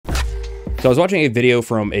So I was watching a video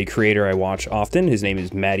from a creator I watch often. His name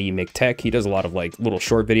is Maddie McTech. He does a lot of like little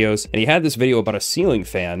short videos, and he had this video about a ceiling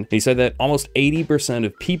fan. He said that almost 80%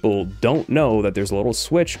 of people don't know that there's a little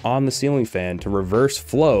switch on the ceiling fan to reverse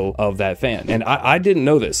flow of that fan. And I didn't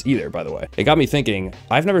know this either, by the way. It got me thinking,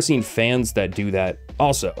 I've never seen fans that do that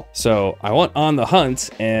also. So I went on the hunt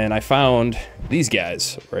and I found these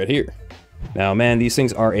guys right here. Now, man, these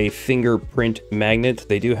things are a fingerprint magnet.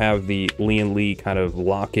 They do have the Lee kind of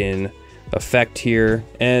lock-in effect here,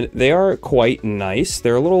 and they are quite nice.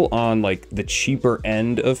 They're a little on like the cheaper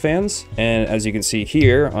end of fans, and as you can see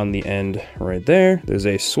here on the end right there, there's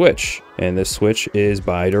a switch, and this switch is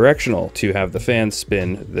bi-directional to have the fan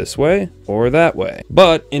spin this way or that way.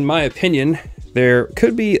 But in my opinion, there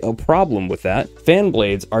could be a problem with that. Fan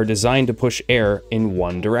blades are designed to push air in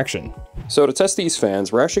one direction. So to test these fans,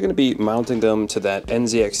 we're actually going to be mounting them to that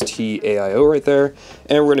NZXT AIO right there,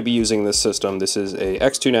 and we're going to be using this system. This is a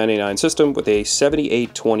X299 system with a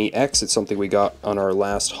 7820X. It's something we got on our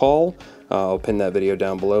last haul. I'll pin that video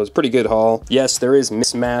down below. It's a pretty good haul. Yes, there is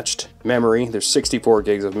mismatched memory. There's 64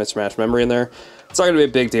 gigs of mismatched memory in there. It's not gonna be a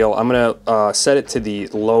big deal. I'm gonna set it to the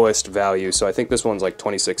lowest value. So I think this one's like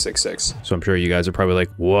 2666. So I'm sure you guys are probably like,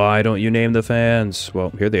 why don't you name the fans?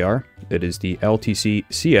 Well, here they are. It is the LTC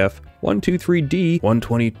CF 123D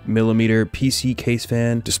 120mm PC case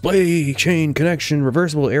fan, display chain connection,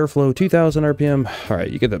 reversible airflow, 2000 RPM. All right,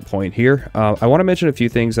 you get the point here. I want to mention a few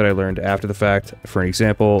things that I learned after the fact. For an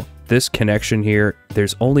example, this connection here,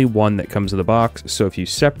 there's only one that comes in the box. So if you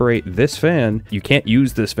separate this fan, you can't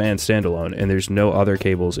use this fan standalone, and there's no other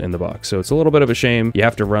cables in the box. So it's a little bit of a shame. You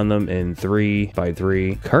have to run them in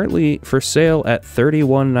 3x3. Currently for sale at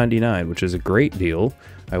 $31.99, which is a great deal.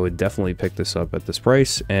 I would definitely pick this up at this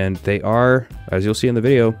price, and they are, as you'll see in the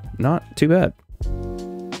video, not too bad.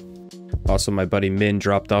 Also, my buddy Min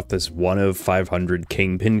dropped off this 1 of 500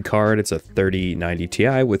 Kingpin card. It's a 3090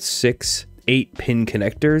 Ti with 6 8-pin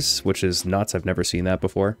connectors, which is nuts. I've never seen that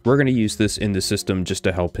before. We're going to use this in the system just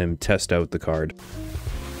to help him test out the card.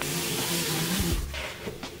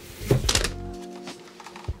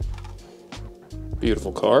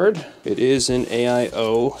 Beautiful card. It is an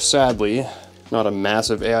AIO, sadly. Not a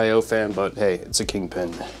massive AIO fan, but hey, it's a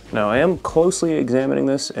Kingpin. Now, I am closely examining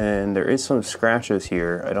this, and there is some scratches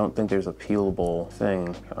here. I don't think there's a peelable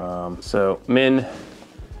thing. So, Min,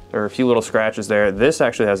 there are a few little scratches there. This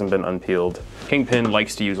actually hasn't been unpeeled. Kingpin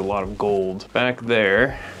likes to use a lot of gold. Back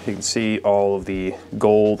there, you can see all of the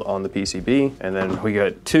gold on the PCB, and then we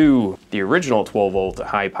got the original 12-volt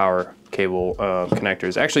high power cable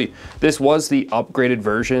connectors. Actually, this was the upgraded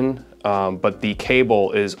version, but the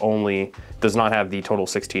cable does not have the total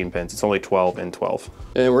 16 pins. It's only 12 and 12.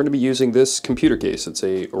 And we're going to be using this computer case. It's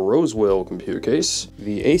a Rosewell computer case,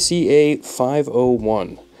 the ACA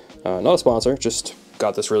 501. Not a sponsor, just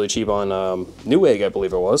got this really cheap on Newegg, I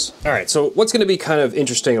believe it was. All right, so what's going to be kind of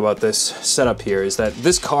interesting about this setup here is that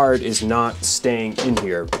this card is not staying in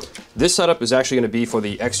here. This setup is actually going to be for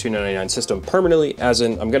the X299 system permanently, as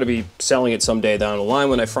in I'm going to be selling it someday down the line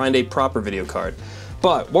when I find a proper video card.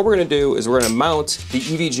 But what we're going to do is we're going to mount the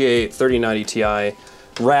EVGA 3090 Ti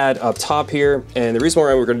rad up top here, and the reason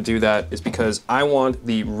why we're going to do that is because I want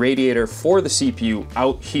the radiator for the CPU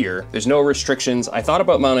out here. There's no restrictions. I thought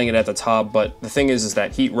about mounting it at the top, but the thing is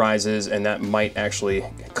that heat rises, and that might actually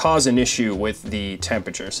cause an issue with the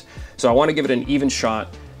temperatures. So I want to give it an even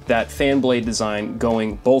shot, that fan blade design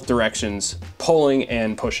going both directions, pulling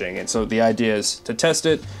and pushing. And so the idea is to test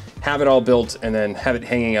it, have it all built, and then have it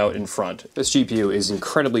hanging out in front. This GPU is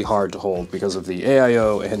incredibly hard to hold because of the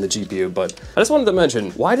AIO and the GPU, but I just wanted to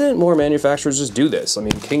mention, why didn't more manufacturers just do this? I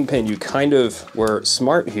mean, Kingpin, you kind of were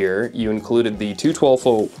smart here. You included the two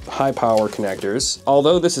 12-volt high power connectors.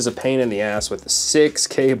 Although this is a pain in the ass with 6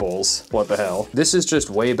 cables, what the hell? This is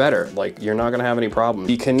just way better. Like, you're not gonna have any problem.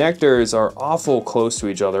 The connectors are awful close to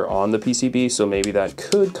each other on the PCB, so maybe that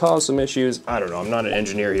could cause some issues. I don't know, I'm not an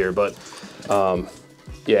engineer here, but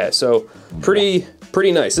yeah, so pretty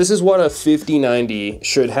nice. This is what a 5090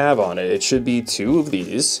 should have on it. It should be 2 of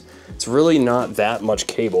these. It's really not that much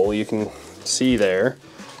cable, you can see there.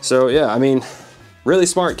 So yeah, I mean, really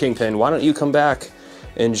smart, Kingpin. Why don't you come back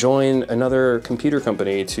and join another computer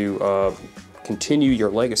company to continue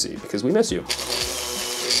your legacy, because we miss you.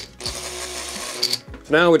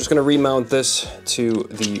 Now we're just gonna remount this to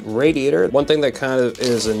the radiator. One thing that kind of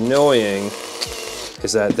is annoying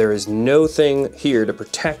is that there is no thing here to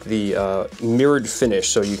protect the mirrored finish,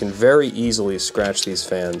 so you can very easily scratch these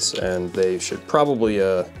fans, and they should probably,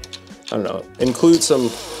 I don't know, include some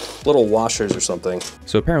little washers or something.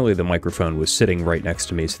 So apparently the microphone was sitting right next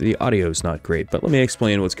to me, so the audio is not great, but let me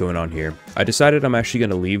explain what's going on here. I decided I'm actually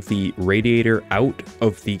going to leave the radiator out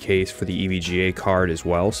of the case for the EVGA card as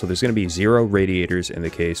well, so there's going to be 0 radiators in the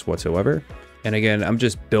case whatsoever. And again, I'm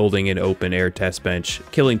just building an open air test bench,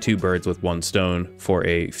 killing 2 birds with 1 stone for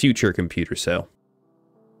a future computer sale.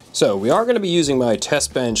 So we are going to be using my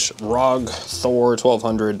test bench ROG Thor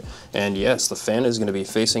 1200, and yes, the fan is going to be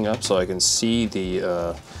facing up so I can see the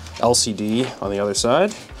LCD on the other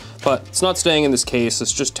side. But it's not staying in this case,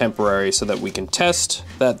 it's just temporary so that we can test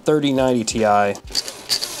that 3090 Ti.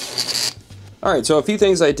 Alright, so a few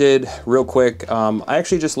things I did real quick. I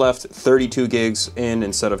actually just left 32 gigs in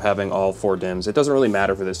instead of having all 4 DIMMs. It doesn't really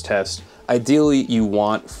matter for this test. Ideally, you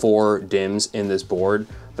want 4 DIMMs in this board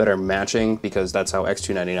that are matching because that's how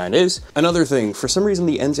X299 is. Another thing, for some reason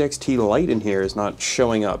the NZXT light in here is not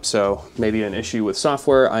showing up, so maybe an issue with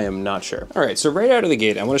software, I am not sure. All right, so right out of the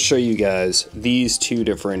gate, I want to show you guys these 2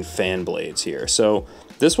 different fan blades here. So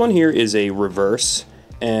this one here is a reverse,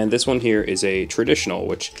 and this one here is a traditional,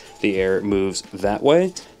 which the air moves that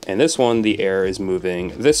way, and this one, the air is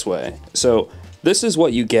moving this way. So this is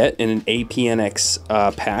what you get in an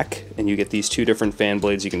APNX pack, and you get these 2 different fan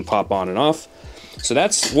blades you can pop on and off. So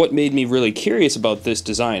that's what made me really curious about this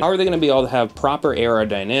design. How are they going to be able to have proper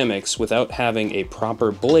aerodynamics without having a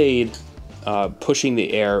proper blade pushing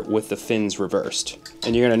the air with the fins reversed?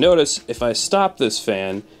 And you're going to notice if I stop this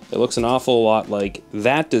fan, it looks an awful lot like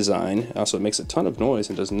that design. Also, it makes a ton of noise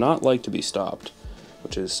and does not like to be stopped,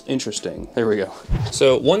 which is interesting. There we go.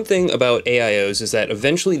 So one thing about AIOs is that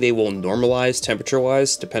eventually they will normalize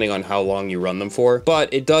temperature-wise, depending on how long you run them for.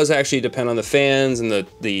 But it does actually depend on the fans and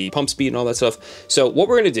the pump speed and all that stuff. So what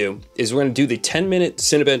we're gonna do is we're gonna do the 10-minute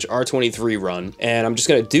Cinebench R23 run, and I'm just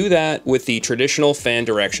gonna do that with the traditional fan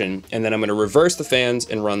direction, and then I'm gonna reverse the fans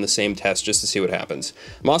and run the same test just to see what happens.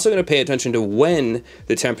 I'm also gonna pay attention to when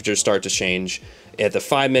the temperatures start to change. At the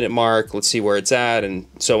 5-minute mark, let's see where it's at, and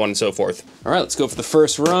so on and so forth. All right, let's go for the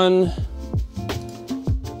first run.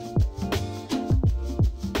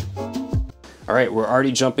 All right, we're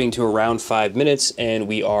already jumping to around 5 minutes, and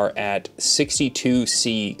we are at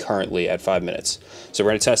 62C currently at 5 minutes. So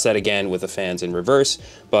we're gonna test that again with the fans in reverse,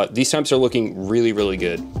 but these temps are looking really, really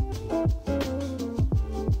good.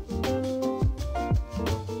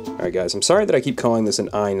 All right, guys, I'm sorry that I keep calling this an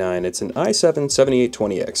i9. It's an i7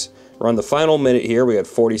 7820X. We're on the final minute here. We have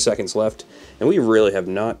 40 seconds left, and we really have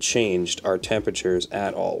not changed our temperatures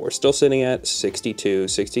at all. We're still sitting at 62,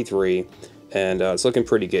 63, and it's looking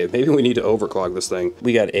pretty good. Maybe we need to overclock this thing.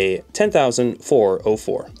 We got a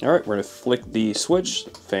 10,404. All right, we're gonna flick the switch.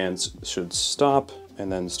 Fans should stop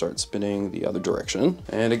and then start spinning the other direction.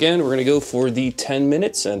 And again, we're gonna go for the 10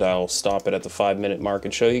 minutes, and I'll stop it at the 5-minute mark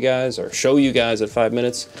and show you guys at 5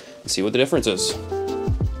 minutes and see what the difference is.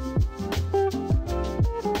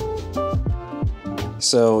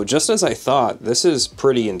 So just as I thought, this is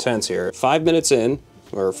pretty intense here. 5 minutes in,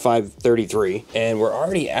 or 5:33, and we're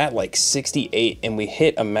already at like 68, and we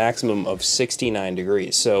hit a maximum of 69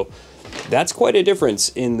 degrees. So that's quite a difference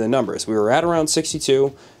in the numbers. We were at around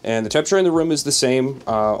 62, and the temperature in the room is the same,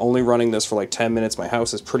 only running this for like 10 minutes. My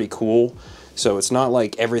house is pretty cool, so it's not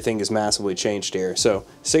like everything is massively changed here. So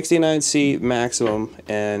 69C maximum,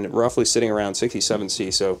 and roughly sitting around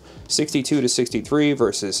 67C, so 62 to 63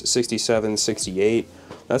 versus 67, 68.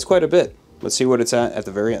 That's quite a bit. Let's see what it's at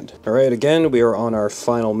the very end. All right, again, we are on our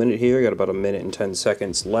final minute here. We got about 1 minute and 10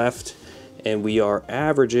 seconds left, and we are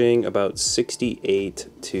averaging about 68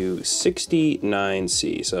 to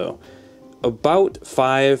 69C, so about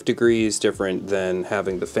 5 degrees different than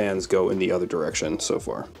having the fans go in the other direction so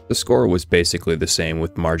far. The score was basically the same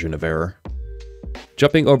with margin of error.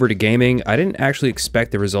 Jumping over to gaming, I didn't actually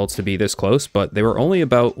expect the results to be this close, but they were only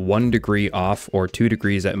about 1 degree off or 2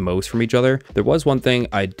 degrees at most from each other. There was one thing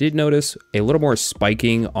I did notice, a little more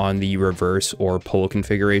spiking on the reverse or pull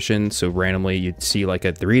configuration. So randomly you'd see like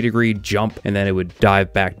a 3-degree jump and then it would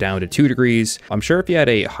dive back down to 2 degrees. I'm sure if you had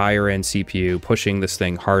a higher end CPU pushing this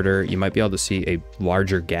thing harder, you might be able to see a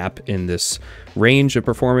larger gap in this range of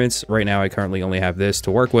performance. Right now I currently only have this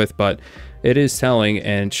to work with, but it is telling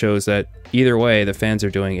and shows that either way, the fans are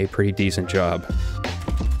doing a pretty decent job.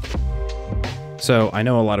 So I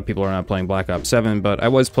know a lot of people are not playing Black Ops 7, but I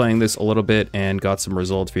was playing this a little bit and got some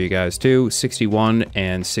results for you guys too. 61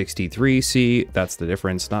 and 63C, that's the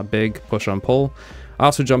difference, not big, push on pull. I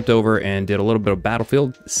also jumped over and did a little bit of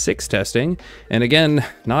Battlefield 6 testing, and again,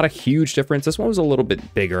 not a huge difference. This one was a little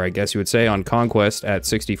bit bigger, I guess you would say, on Conquest at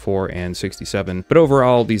 64 and 67, but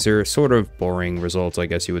overall, these are sort of boring results, I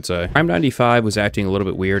guess you would say. Prime 95 was acting a little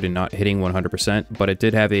bit weird and not hitting 100%, but it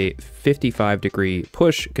did have a 55-degree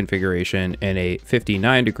push configuration and a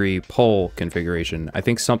 59-degree pull configuration. I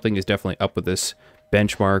think something is definitely up with this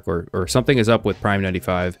benchmark, or something is up with Prime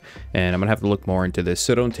 95, and I'm gonna have to look more into this,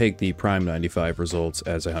 so don't take the Prime 95 results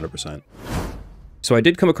as 100%. So I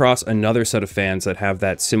did come across another set of fans that have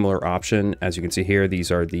that similar option. As you can see here, these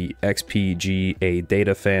are the XPGA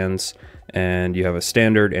data fans, and you have a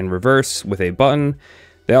standard and reverse with a button.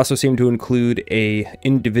 They also seem to include a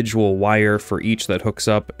individual wire for each that hooks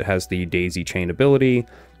up. It has the daisy chain ability.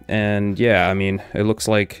 And yeah, I mean, it looks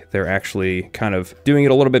like they're actually kind of doing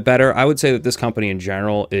it a little bit better. I would say that this company in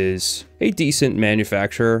general is a decent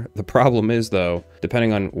manufacturer. The problem is, though,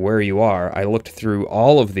 depending on where you are, I looked through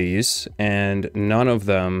all of these and none of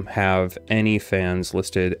them have any fans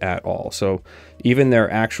listed at all. So even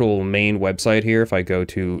their actual main website here, if I go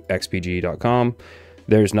to xpg.com,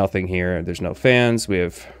 there's nothing here. There's no fans. We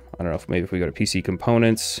have, I don't know, maybe if we go to PC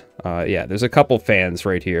components, yeah, there's a couple fans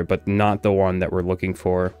right here, but not the one that we're looking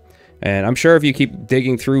for. And I'm sure if you keep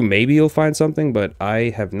digging through, maybe you'll find something, but I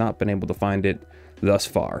have not been able to find it thus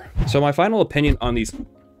far. So my final opinion on these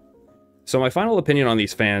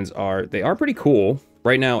fans are, they are pretty cool.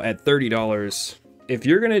 Right now at $30, if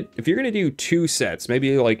you're gonna do two sets,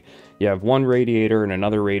 maybe like you have one radiator and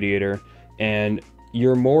another radiator, and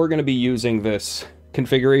you're more gonna be using this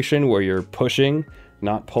configuration where you're pushing,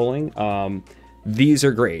 not pulling, these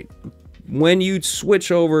are great. When you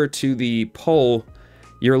switch over to the pull,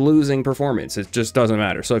 you're losing performance. It just doesn't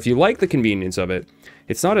matter. So if you like the convenience of it,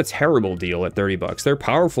 it's not a terrible deal at 30 bucks. They're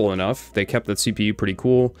powerful enough. They kept the CPU pretty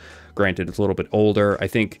cool. Granted, it's a little bit older. I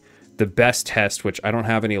think the best test, which I don't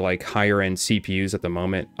have any like higher end CPUs at the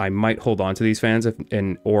moment, I might hold on to these fans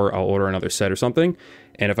or I'll order another set or something.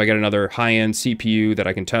 And if I get another high end CPU that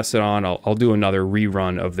I can test it on, I'll do another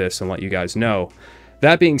rerun of this and let you guys know.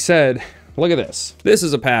 That being said, look at this. This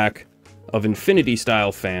is a pack of Infinity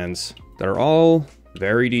style fans that are all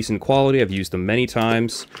very decent quality. I've used them many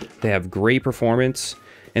times. They have great performance,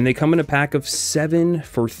 and they come in a pack of 7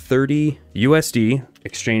 for 30 USD.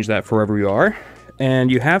 Exchange that for wherever you are. And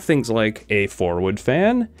you have things like a forward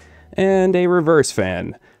fan and a reverse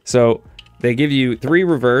fan. So they give you 3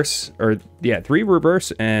 reverse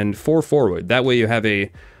and 4 forward. That way you have a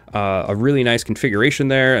really nice configuration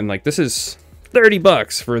there. And like, this is 30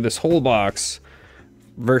 bucks for this whole box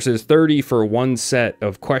versus 30 for one set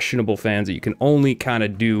of questionable fans that you can only kind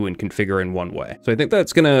of do and configure in one way. So I think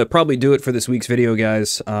that's gonna probably do it for this week's video,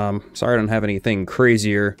 guys. Sorry I don't have anything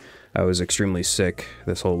crazier. I was extremely sick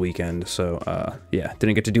this whole weekend, so yeah,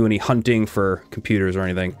 didn't get to do any hunting for computers or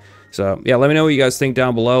anything. So yeah, let me know what you guys think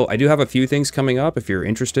down below. I do have a few things coming up. If you're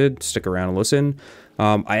interested, stick around and listen.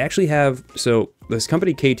 I actually have, so this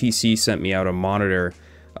company KTC sent me out a monitor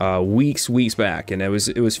weeks back, and it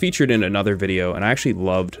was featured in another video, and I actually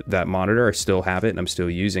loved that monitor. I still have it and I'm still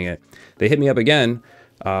using it. They hit me up again.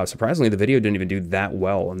 Surprisingly, the video didn't even do that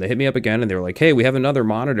well, and they hit me up again and they were like, hey, we have another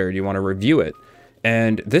monitor, do you want to review it?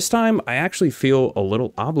 And this time I actually feel a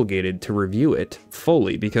little obligated to review it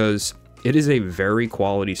fully because it is a very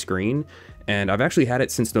quality screen, and I've actually had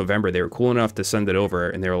it since November. They were cool enough to send it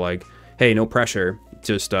over, and they were like, hey, no pressure,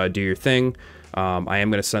 just do your thing. I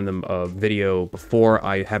am going to send them a video before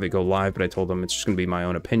I have it go live, but I told them it's just going to be my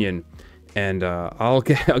own opinion. And I'll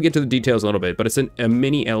get to the details a little bit, but it's a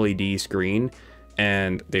mini LED screen,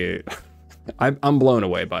 and I'm blown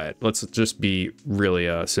away by it. Let's just be really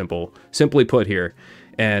simply put here.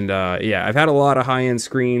 And yeah, I've had a lot of high-end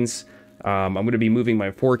screens. I'm going to be moving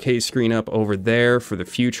my 4K screen up over there for the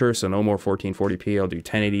future, so no more 1440p. I'll do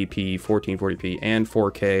 1080p, 1440p, and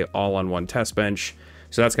 4K all on one test bench.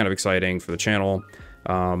 So that's kind of exciting for the channel.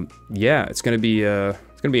 Yeah, it's gonna be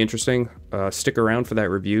interesting. Stick around for that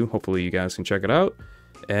review. Hopefully you guys can check it out.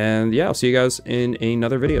 And yeah, I'll see you guys in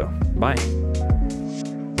another video. Bye.